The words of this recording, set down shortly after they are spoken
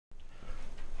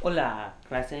Hola,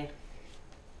 clase.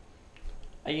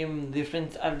 I am the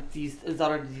French artist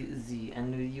Zardy,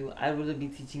 and with you, I will be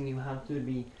teaching you how to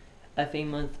be a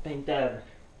famous painter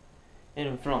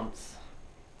in France.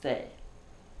 Say,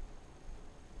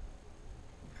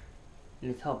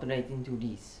 let's hop right into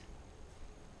this.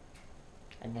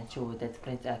 I'm not sure that's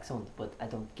French accent, but I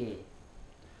don't care.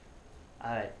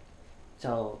 Alright,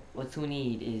 so what you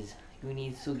need is you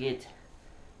need to get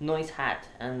nice hat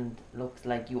and looks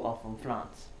like you are from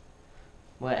France.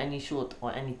 Wear any shirt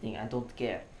or anything, I don't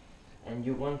care. And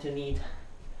you're going to need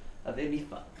a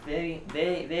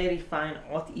very fine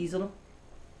art easel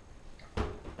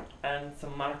and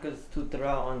some markers to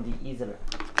draw on the easel,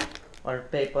 or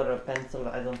paper or pencil,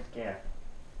 I don't care.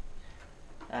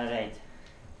 Alright,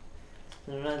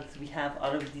 so now that we have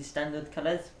all of these standard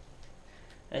colors,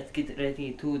 let's get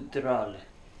ready to draw.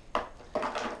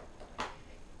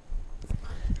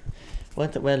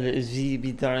 What will we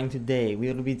be drawing today?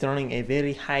 We will be drawing a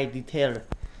very high detail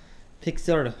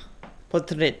picture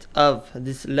portrait of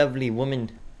this lovely woman.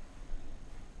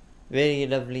 Very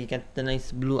lovely, got the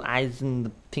nice blue eyes and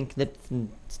the pink lips and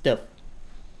stuff.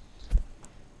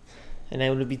 And I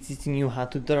will be teaching you how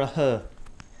to draw her.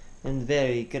 And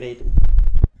very great.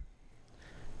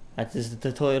 That is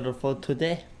the tutorial for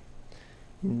today.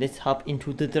 Let's hop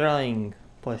into the drawing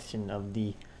portion of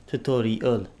the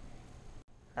tutorial.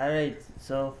 Alright,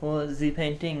 so for the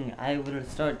painting, I will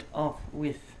start off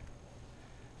with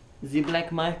the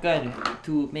black marker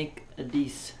to make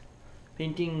this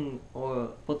painting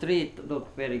or portrait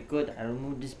look very good. I'll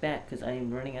move this back because I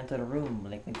am running out of the room.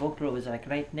 Like my GoPro is like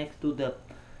right next to the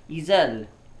easel.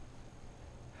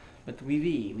 But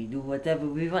we do whatever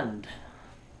we want.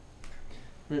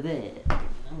 So there,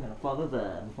 I'm gonna fall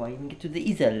over before I even get to the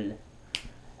easel.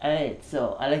 Alright,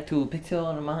 so I like to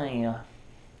picture my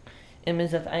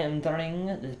image that I am drawing,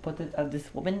 the portrait of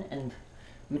this woman, and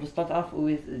we will start off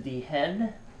with the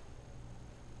head.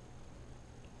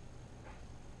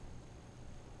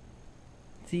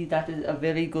 See, that is a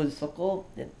very good circle.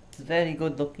 It's very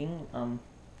good looking.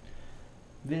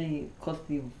 Very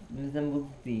closely resembles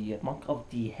the mark of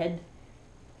the head.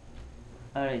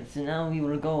 Alright, so now we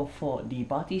will go for the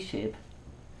body shape.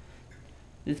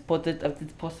 This portrait of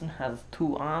this person has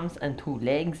 2 arms and 2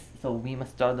 legs, so we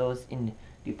must draw those in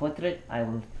the portrait. I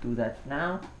will do that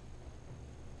now.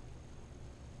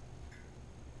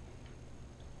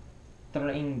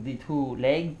 Drawing the 2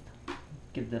 legs,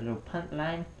 give the little punt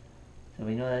line, so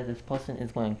we know that this person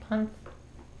is going punt.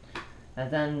 And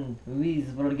then we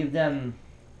will give them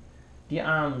the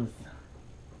arms.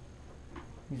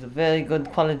 These are very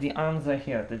good quality arms right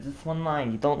here. They're just 1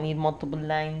 line. You don't need multiple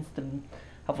lines to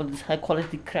have all this high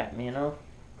quality crap, you know.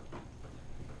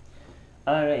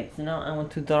 Alright, so now I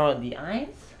want to draw the eyes.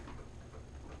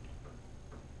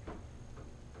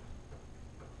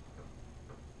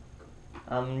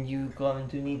 You're going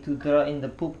to need to draw in the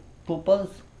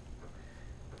pupils,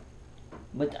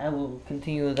 but I will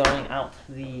continue drawing out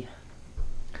the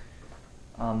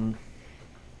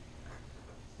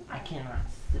I cannot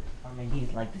sit on my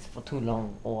knees like this for too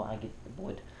long or I get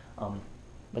bored.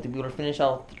 But we will finish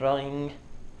out drawing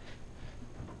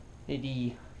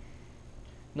the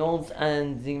nose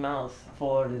and the mouth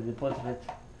for the portrait.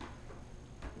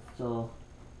 So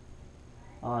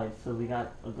alright, so we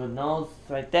got a good nose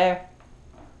right there,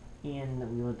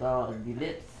 and we will draw the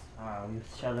lips. We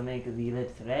shall make the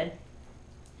lips red.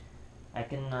 I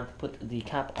cannot put the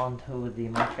cap onto the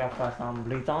mascara for some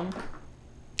reason.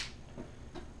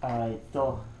 Alright,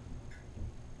 so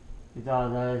we draw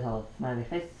the little smiley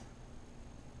face.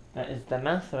 That is the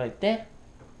mouth right there.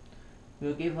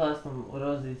 We'll give her some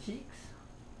rosy cheeks.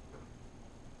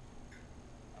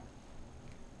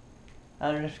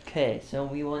 Okay, so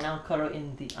we will now color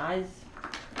in the eyes.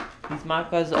 These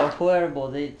markers are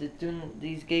horrible.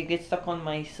 These get stuck on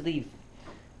my sleeve,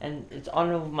 and it's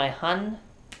all over my hand.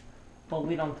 But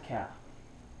we don't care.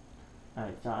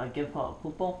 Alright, so I'll give her a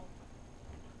pupil.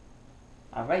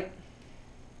 Alright.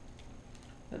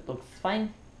 That looks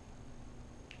fine.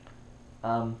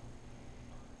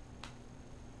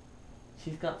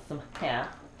 She's got some hair.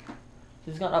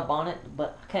 She's got a bonnet,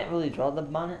 but I can't really draw the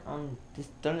bonnet on this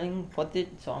stunning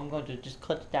portrait, so I'm going to just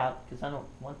cut it out because I don't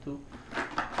want to.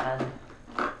 And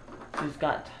she's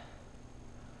got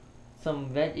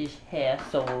some reddish hair,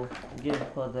 so we'll give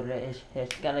her the reddish hair.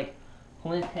 She's got like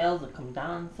ponytails that come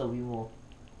down, so we will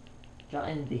draw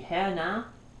in the hair now.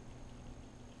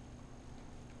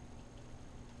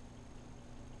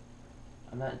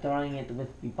 I'm not drawing it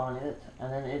with the bonnet,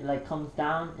 and then it like comes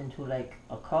down into like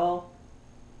a curl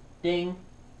thing,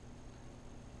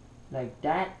 like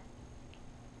that.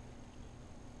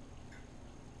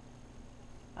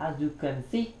 as you can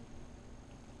see,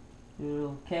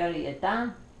 you carry it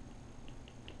down.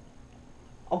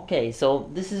 Okay, so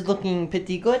this is looking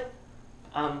pretty good.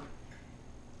 Not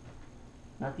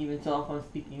even so if I'm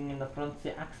speaking in the French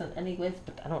accent anyways,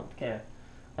 but I don't care.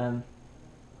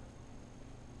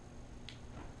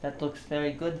 That looks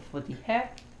very good for the hair.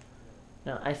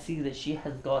 Now I see that she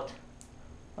has got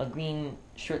a green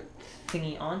shirt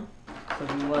thingy on, so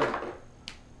we will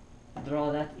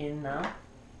draw that in now.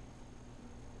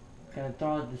 Gonna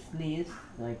draw the sleeves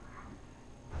like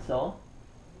so.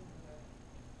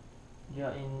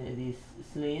 Draw in these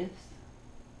sleeves,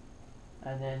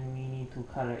 and then we need to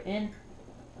color in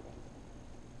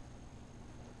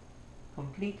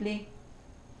completely.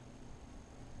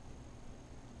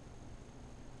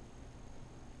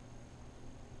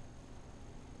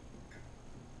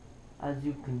 As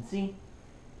you can see,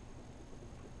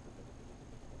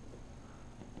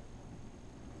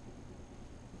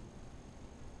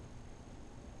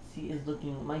 she is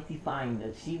looking mighty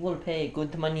fine. She will pay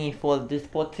good money for this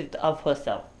portrait of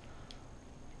herself.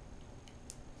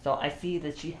 So I see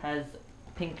that she has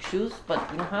pink shoes,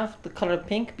 but we don't have the color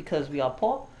pink because we are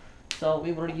poor. So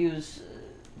we will use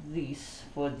these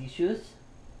for the shoes.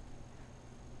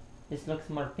 This looks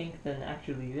more pink than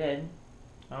actually red.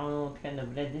 I don't know what kind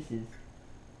of red this is.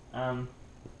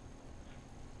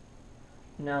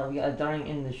 Now we are drawing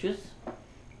in the shoes.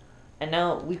 And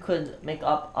now we could make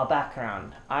up a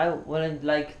background. I would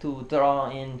like to draw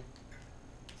in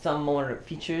some more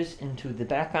features into the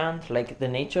background, like the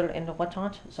nature and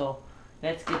whatnot. So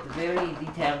let's get very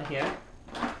detailed here.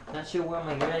 Not sure where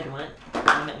my red went.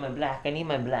 I meant my black. I need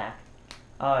my black.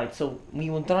 Alright, so we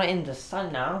will draw in the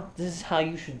sun now. This is how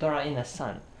you should draw in the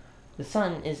sun. The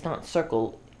sun is not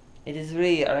circle. It is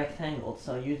really a rectangle.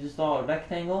 So you just draw a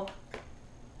rectangle,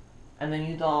 and then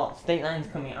you draw straight lines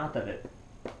coming out of it.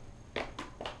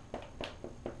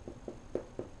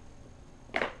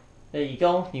 There you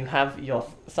go, you have your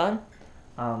sun.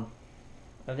 And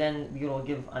then we will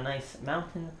give a nice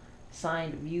mountain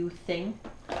side view thing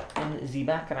in the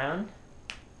background.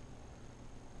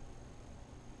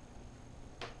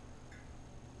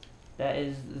 That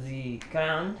is the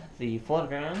ground, the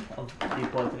foreground of the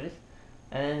portrait.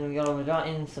 And then we're going to draw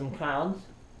in some clouds.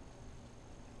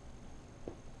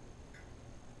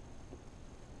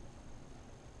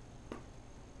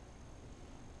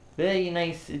 Very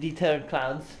nice detailed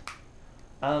clouds.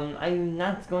 I'm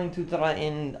not going to draw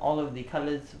in all of the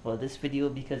colors for this video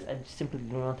because I simply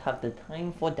do not have the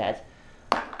time for that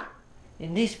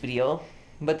in this video,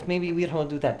 but maybe we will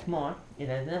do that more in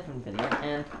a different video.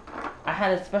 And I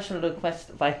had a special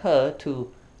request by her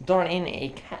to draw in a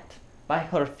cat by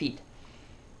her feet,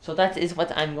 so that is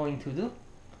what I'm going to do.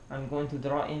 I'm going to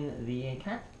draw in the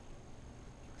cat.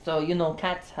 So you know,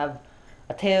 cats have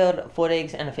a tail, 4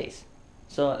 legs, and a face.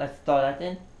 So let's draw that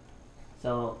in.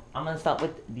 So I'm gonna start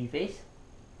with the face.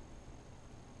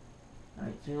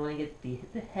 Alright, so you wanna get the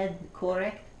head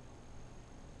correct.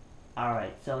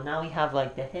 Alright, so now we have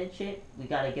like the head shape. We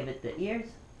gotta give it the ears.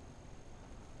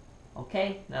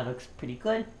 Okay, that looks pretty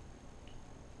good.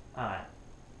 Alright,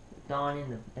 drawing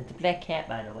in it's a black cat,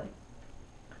 by the way.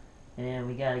 And then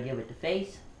we gotta give it the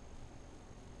face.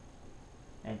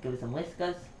 And give it some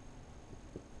whiskers.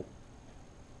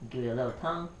 Give it a little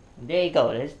tongue. And there you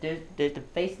go, there's the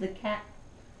face of the cat.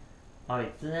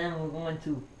 Alright, so then we're going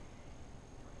to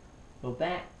go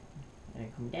back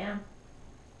and come down,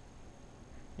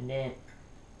 and then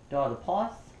draw the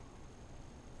paws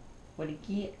for the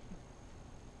kid.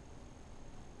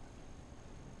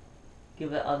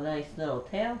 Give it a nice little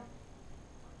tail,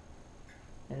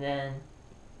 and then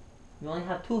we only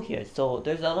have 2 here, so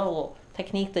there's a little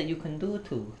technique that you can do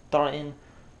to draw in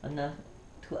enough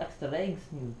 2 extra legs.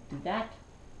 You do that,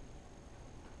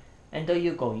 and there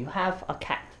you go, you have a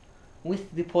cat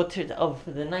with the portrait of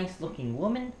the nice looking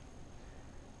woman.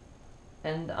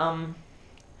 And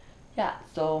yeah,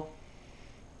 so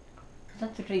there's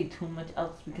not really too much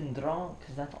else we can draw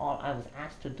because that's all I was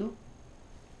asked to do.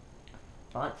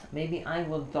 But maybe I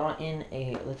will draw in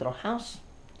a little house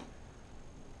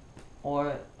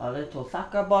or a little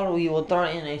soccer ball. We will draw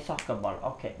in a soccer ball.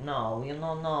 Okay, no,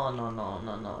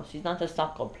 no. She's not a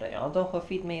soccer player. Although her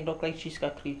feet may look like she's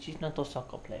got cleats, she's not a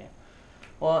soccer player.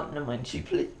 Well, never mind, she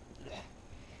plays.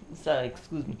 Sorry,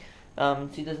 excuse me.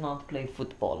 She does not play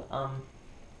football.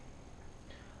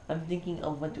 I'm thinking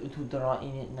of what to draw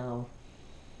in it now.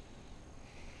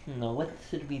 No, what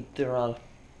should we draw?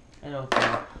 I don't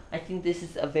know. I think this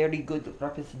is a very good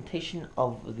representation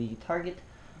of the target.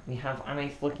 We have a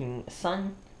nice looking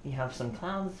sun, we have some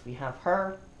clouds, we have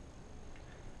her,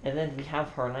 and then we have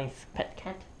her nice pet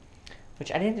cat.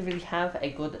 which I didn't really have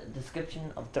a good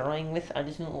description of drawing with. I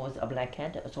just knew it was a black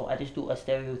cat, so I just do a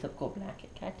stereotypical black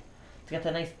cat. It's got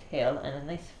a nice tail and a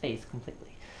nice face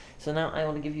completely. So now I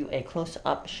will give you a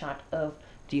close-up shot of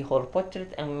the whole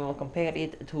portrait, and we will compare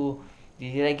it to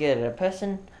the regular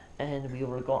person, and we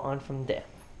will go on from there.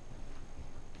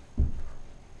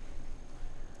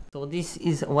 So this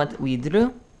is what we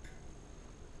drew.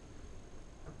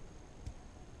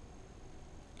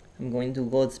 I'm going to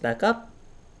go back up,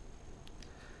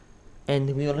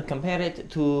 and we will compare it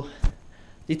to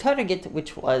the target,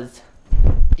 which was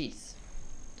this.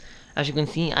 As you can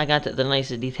see, I got the nice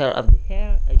detail of the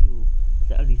hair. As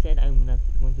I already said, I'm not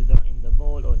going to draw in the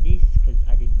bowl or this because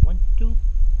I didn't want to.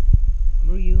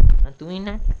 Screw you, not doing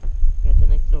that. Got the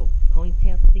nice little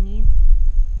ponytail thingies.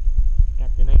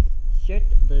 Got the nice shirt,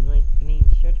 the nice green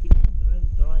shirt. We didn't really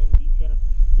draw in detail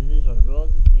the little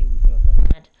roses. Maybe we could have done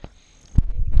that.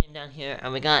 Then we came down here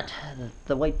and we got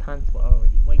the white pants were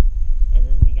already white, and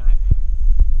then we got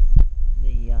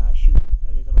the shoes,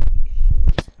 the little pink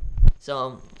shoes.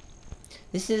 So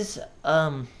this is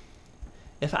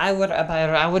if I were a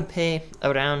buyer, I would pay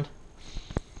around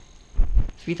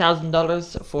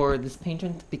 $3,000 for this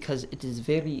painting because it is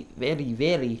very, very,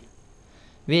 very,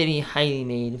 very highly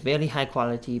made, very high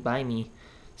quality by me.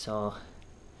 So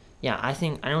yeah, I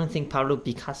don't think Pablo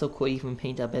Picasso could even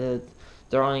paint a better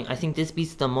drawing. I think this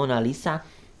beats the Mona Lisa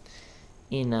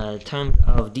in terms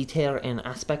of detail and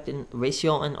aspect and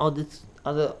ratio and all this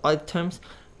other terms.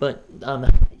 But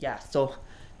yeah, so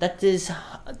that is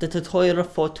the tutorial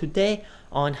for today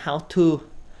on how to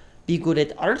be good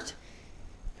at art.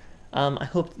 I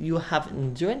hope you have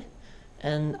enjoyed,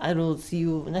 and I will see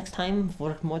you next time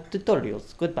for more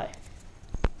tutorials. Goodbye.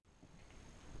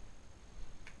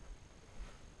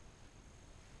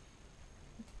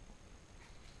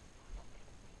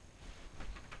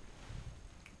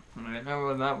 Alright, now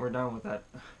with that, we're done with that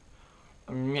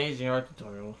amazing art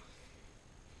tutorial.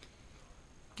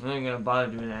 I ain't gonna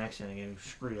bother doing an accent again.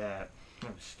 Screw that.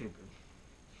 That was stupid.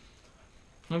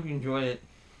 Hope you enjoyed it.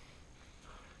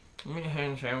 I'm eating a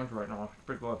ham sandwich right now. It's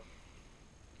pretty good.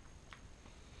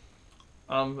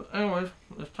 Anyways,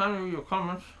 it's time to read your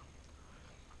comments.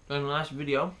 In the last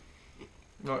video,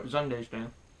 Zundays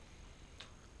thing,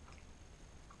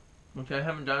 which I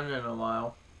haven't done in a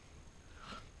while.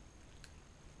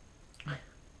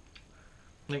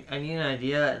 Like, I need an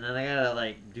idea, and then I gotta,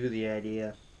 like, do the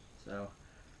idea. So,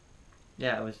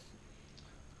 yeah, it was...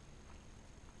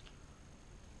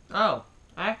 Oh,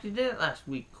 I actually did it last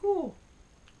week. Cool.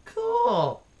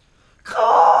 Cool.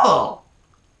 Cool!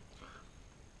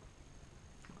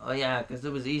 Oh, yeah, because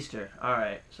it was Easter.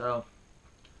 Alright, so...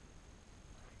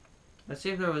 Let's see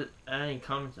if there was any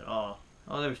comments at all.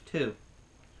 Oh, there was 2.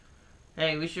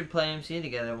 Hey, we should play MC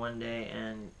together one day,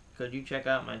 and could you check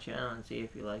out my channel and see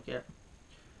if you like it?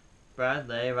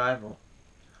 Bradley Rival.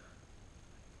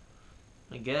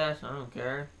 I guess, I don't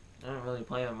care. I don't really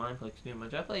play on Mineplex too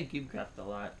much. I play CubeCraft a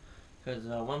lot. Because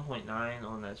 1.9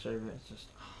 on that server, it's just...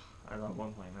 I love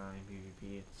 1.9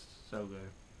 PvP. It's so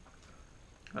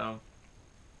good.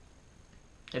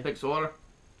 Epic Solar.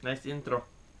 Nice intro.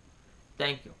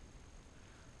 Thank you.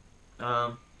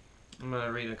 I'm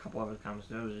gonna read a couple other comments.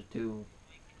 Those are 2.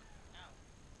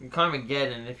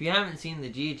 Carmageddon. If you haven't seen the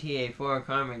GTA 4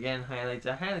 Carmageddon highlights,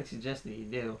 I highly suggest that you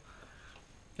do.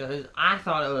 Because I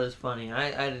thought it was funny. I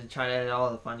had to try to add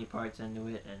all the funny parts into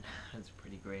it, and it's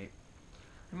pretty great.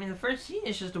 I mean, the first scene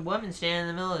is just a woman standing in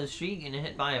the middle of the street getting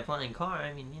hit by a flying car.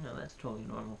 I mean, you know, that's totally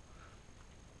normal.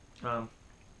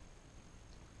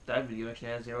 That video actually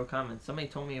has 0 comments. Somebody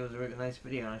told me it was a really nice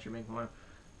video and I should make more.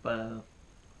 But,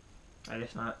 I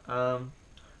guess not.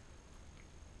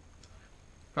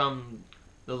 From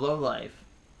the Low Life.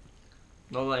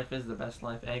 Low Life is the best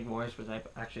life. Egg Wars, which I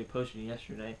actually posted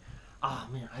yesterday. Oh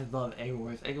man, I love Egg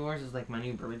Wars. Egg Wars is like my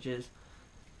new Bridges.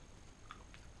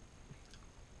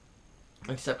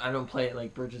 Except I don't play it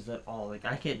like Bridges at all. Like,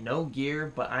 I get no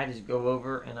gear, but I just go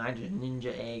over and I just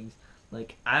ninja eggs.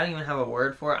 Like, I don't even have a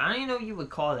word for it. I don't even know what you would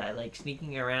call that. Like,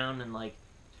 sneaking around and, like,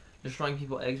 destroying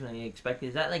people's eggs when they expect it.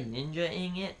 Is that, like,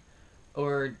 ninja-ing it?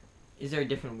 Or is there a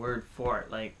different word for it?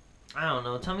 Like, I don't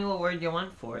know. Tell me what word you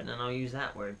want for it, and then I'll use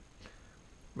that word.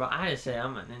 But I just say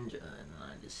I'm a ninja, and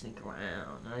I just sneak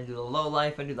around. And I do the low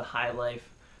life, I do the high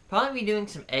life. Probably be doing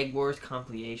some Egg Wars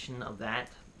compilation of that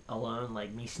alone.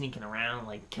 Like, me sneaking around,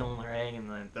 like, killing their egg,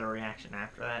 and the reaction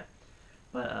after that.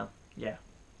 But, yeah.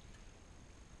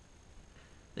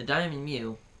 The Diamond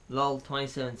Mew, lol,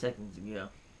 27 seconds ago.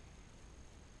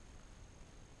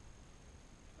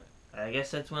 I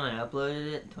guess that's when I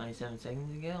uploaded it, 27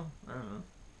 seconds ago? I don't know.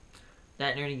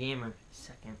 That Nerdy Gamer,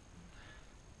 second.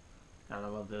 Gotta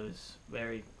love those.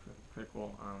 Very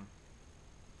critical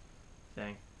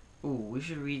thing. Ooh, we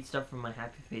should read stuff from my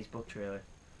Happy Face book trailer.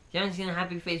 If you haven't seen a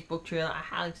Happy Face book trailer, I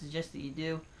highly suggest that you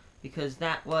do, because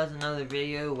that was another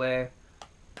video where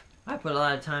I put a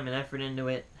lot of time and effort into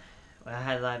it. I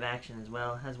had live action as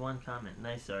well. It has one comment.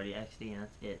 Nice, Zardy, XD, and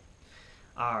that's it.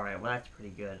 Alright, well that's pretty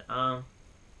good. I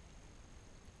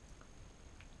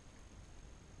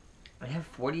have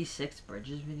 46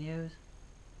 Bridges videos.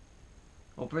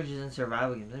 Oh, Bridges and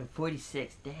survival games. I have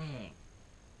 46. Dang.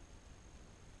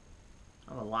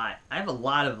 I have a lot. I have a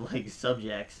lot of like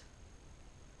subjects.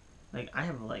 Like I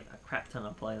have like a crap ton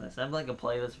of playlists. I have like a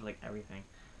playlist for like everything.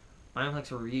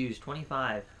 Mineplex reviews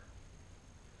 25.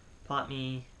 Plot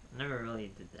Me. I never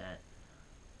really did that.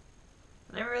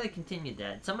 I never really continued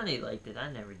that. Somebody liked it. I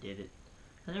never did it.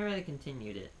 I never really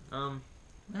continued it.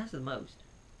 That's the most.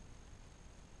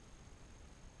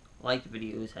 Liked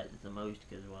videos has the most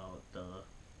because, well,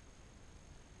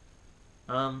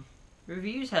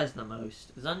 reviews has the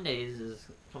most. Zundays is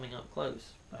coming up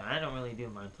close, but I don't really do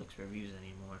Mineplex reviews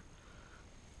anymore.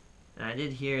 And I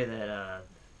did hear that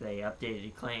they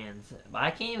updated clans, but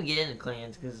I can't even get into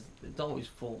clans because it's always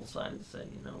full. So I just said,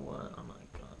 you know what, I'm not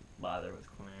gonna bother with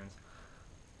clans.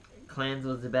 Clans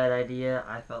was a bad idea.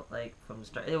 I felt like from the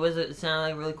start, it sounded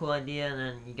like a really cool idea, and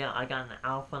then I got in the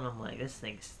alpha, and I'm like,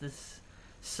 this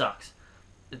sucks.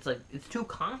 It's like it's too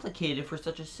complicated for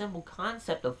such a simple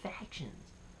concept of factions.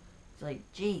 It's like,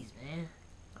 jeez, man.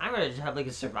 I'd rather just have like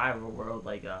a survival world,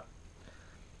 like a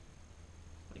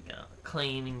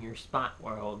claiming your spot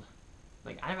world.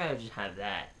 Like I'd rather just have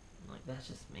that. Like that's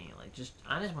just me. Like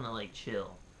I just want to like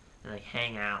chill and like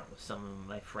hang out with some of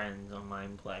my friends on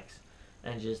Mineplex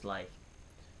and just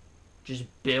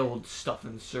build stuff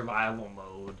in survival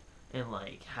mode and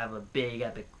like have a big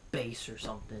epic base or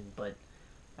something, but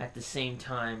at the same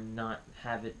time not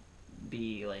have it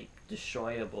be like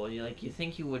destroyable. You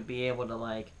think you would be able to,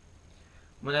 like,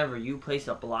 whenever you place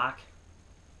a block,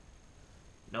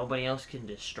 nobody else can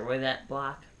destroy that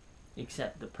block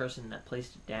except the person that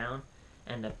placed it down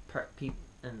and the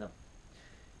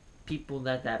people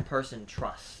that person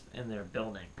trusts in their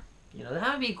building. You know,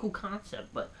 that would be a cool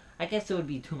concept, but I guess it would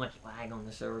be too much lag on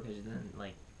the server because then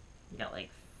like you got like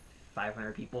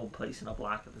 500 people placing a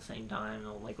block at the same time, and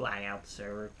it'll like lag out the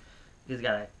server. You just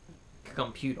gotta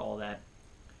compute all that.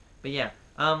 But yeah,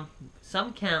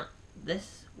 some count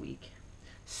this week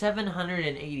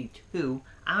 782.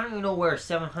 I don't even know where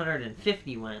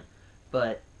 750 went,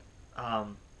 but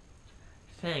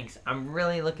thanks. I'm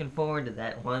really looking forward to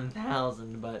that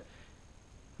 1,000, but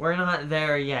we're not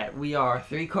there yet. We are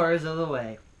 3/4 of the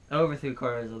way, over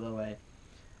 3/4 of the way.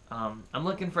 I'm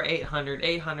looking for 800.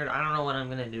 800, I don't know what I'm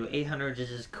gonna do. 800 is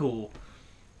just cool.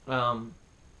 But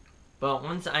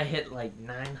once I hit like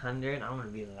 900, I'm gonna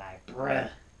be like, bruh,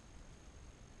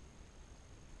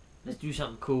 let's do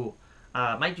something cool.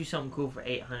 Might do something cool for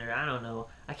 800. I don't know.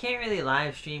 I can't really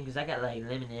live stream because I got like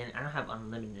limited. I don't have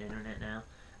unlimited internet now.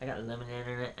 I got limited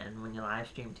internet, and when you live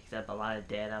stream, it takes up a lot of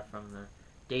data from the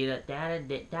data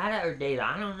or data.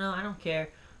 I don't know. I don't care.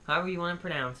 However you want to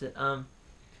pronounce it.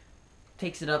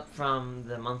 Takes it up from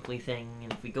the monthly thing,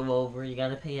 and if we go over, you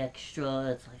gotta pay extra.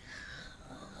 It's like,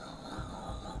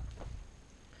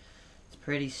 it's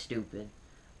pretty stupid.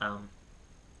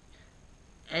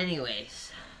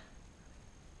 Anyways,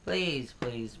 please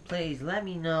let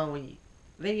me know what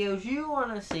videos you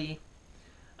want to see.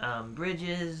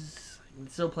 Bridges, I can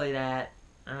still play that.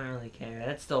 I don't really care.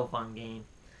 That's still a fun game.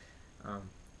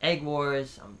 Egg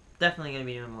Wars, I'm definitely going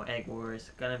to be doing more Egg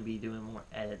Wars. Going to be doing more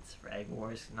edits for Egg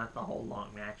Wars, not the whole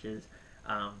long matches.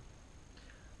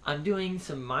 I'm doing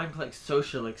some Mineplex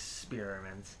social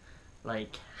experiments,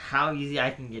 like how easy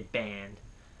I can get banned,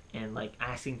 and like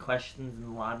asking questions in the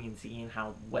lobby and seeing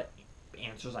what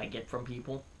answers I get from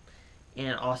people.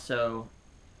 And also,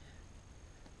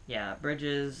 yeah,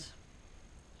 Bridges,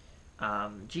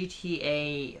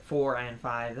 GTA 4 and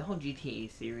 5, the whole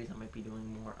GTA series I might be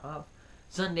doing more of.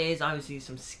 Zundays, obviously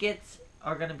some skits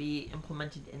are going to be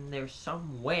implemented in there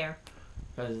somewhere,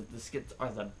 because the skits are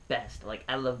the best. Like,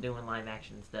 I love doing live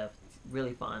action stuff. It's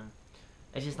really fun.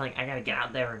 It's just like, I gotta get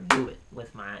out there and do it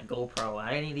with my GoPro.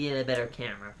 I need to get a better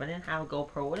camera. If I didn't have a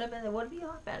GoPro, it would be a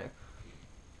lot better.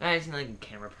 I just like a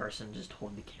camera person, just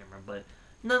hold the camera, but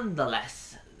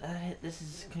nonetheless, this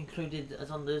is concluded as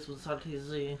on this with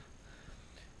Zardy.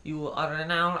 You are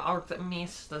now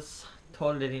artmasters.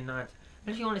 Totally not.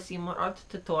 If you want to see more art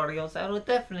tutorials, I will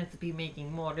definitely be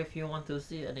making more if you want to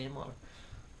see any more.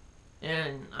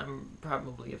 And I'm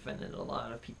probably offended a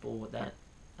lot of people that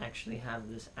actually have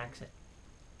this accent.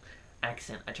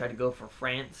 I tried to go for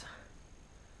France,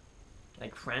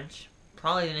 like French.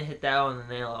 Probably didn't hit that on the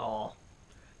nail at all.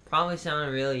 Probably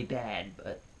sounded really bad,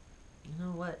 but you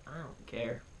know what? I don't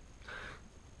care.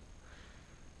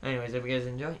 Anyways, hope you guys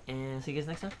enjoy, and see you guys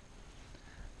next time.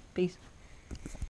 Peace.